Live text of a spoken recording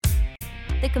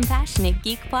the Compassionate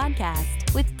Geek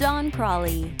Podcast with Don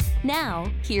Crawley.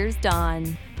 Now, here's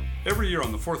Don. Every year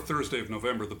on the fourth Thursday of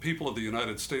November, the people of the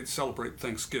United States celebrate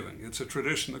Thanksgiving. It's a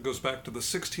tradition that goes back to the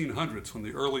 1600s when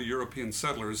the early European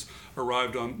settlers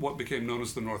arrived on what became known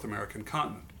as the North American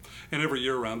continent. And every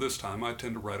year around this time, I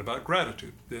tend to write about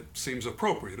gratitude. It seems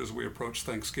appropriate as we approach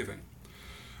Thanksgiving.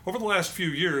 Over the last few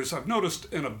years, I've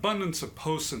noticed an abundance of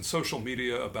posts in social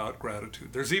media about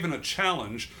gratitude. There's even a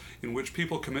challenge in which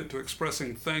people commit to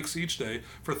expressing thanks each day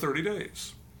for 30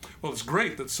 days. Well, it's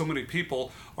great that so many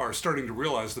people are starting to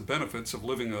realize the benefits of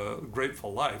living a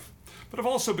grateful life. But I've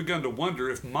also begun to wonder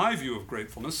if my view of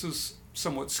gratefulness is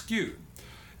somewhat skewed.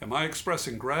 Am I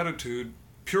expressing gratitude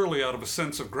purely out of a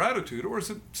sense of gratitude, or is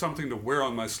it something to wear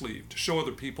on my sleeve, to show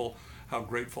other people how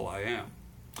grateful I am?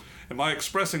 Am I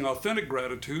expressing authentic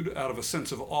gratitude out of a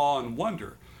sense of awe and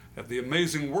wonder at the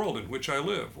amazing world in which I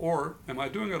live? Or am I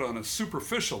doing it on a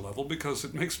superficial level because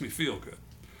it makes me feel good?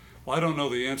 Well, I don't know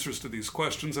the answers to these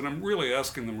questions, and I'm really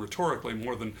asking them rhetorically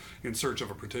more than in search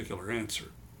of a particular answer.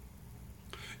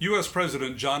 U.S.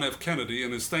 President John F. Kennedy,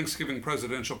 in his Thanksgiving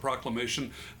presidential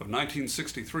proclamation of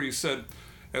 1963, said,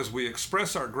 "As we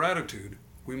express our gratitude,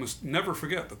 we must never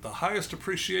forget that the highest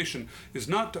appreciation is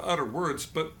not to utter words,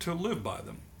 but to live by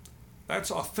them."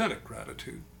 That's authentic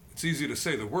gratitude. It's easy to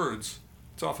say the words.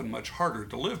 It's often much harder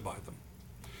to live by them.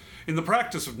 In the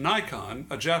practice of Nikon,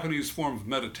 a Japanese form of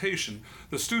meditation,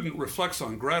 the student reflects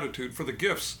on gratitude for the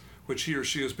gifts which he or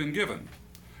she has been given.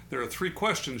 There are 3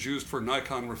 questions used for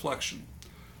Nikon reflection.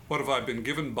 What have I been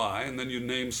given by? And then you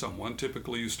name someone.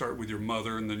 Typically you start with your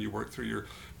mother, and then you work through your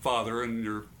father and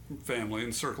your family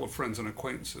and circle of friends and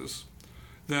acquaintances.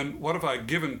 Then what have I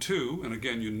given to? And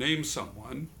again you name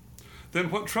someone. Then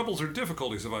what troubles or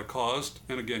difficulties have I caused?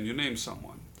 And again you name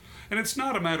someone. And it's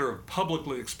not a matter of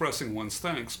publicly expressing one's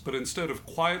thanks, but instead of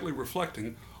quietly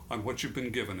reflecting on what you've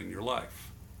been given in your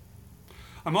life.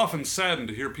 I'm often saddened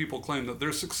to hear people claim that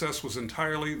their success was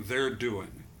entirely their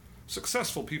doing.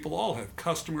 Successful people all have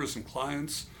customers and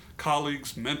clients,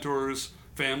 colleagues, mentors,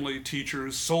 family,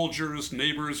 teachers, soldiers,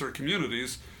 neighbors, or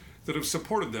communities that have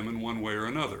supported them in one way or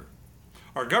another.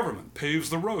 Our government paves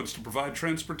the roads to provide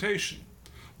transportation,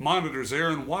 monitors air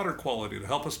and water quality to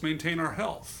help us maintain our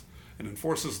health, and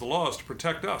enforces the laws to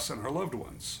protect us and our loved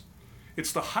ones.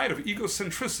 It's the height of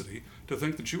egocentricity to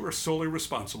think that you are solely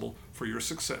responsible for your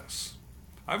success.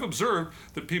 I've observed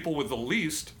that people with the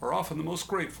least are often the most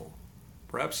grateful.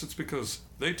 Perhaps it's because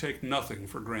they take nothing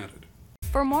for granted.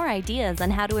 For more ideas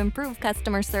on how to improve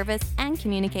customer service and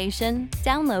communication,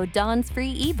 download Don's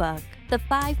free ebook, The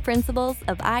 5 Principles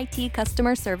of IT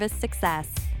Customer Service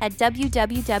Success, at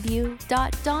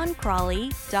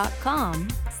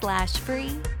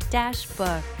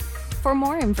www.doncrawley.com/free-book. For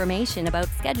more information about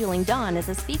scheduling Don as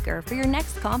a speaker for your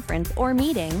next conference or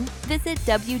meeting, visit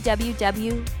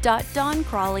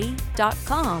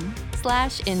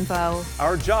www.doncrawley.com/info.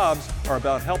 Our jobs are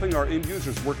about helping our end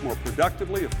users work more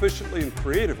productively, efficiently, and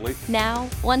creatively. Now,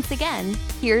 once again,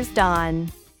 here's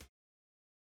Don.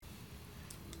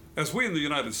 As we in the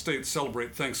United States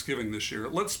celebrate Thanksgiving this year,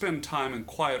 let's spend time in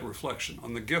quiet reflection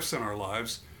on the gifts in our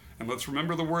lives, and let's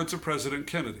remember the words of President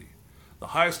Kennedy. The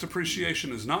highest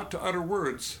appreciation is not to utter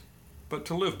words, but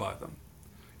to live by them.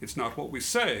 It's not what we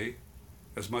say,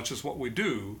 as much as what we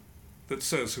do, that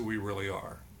says who we really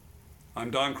are. I'm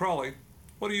Don Crawley.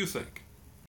 What do you think?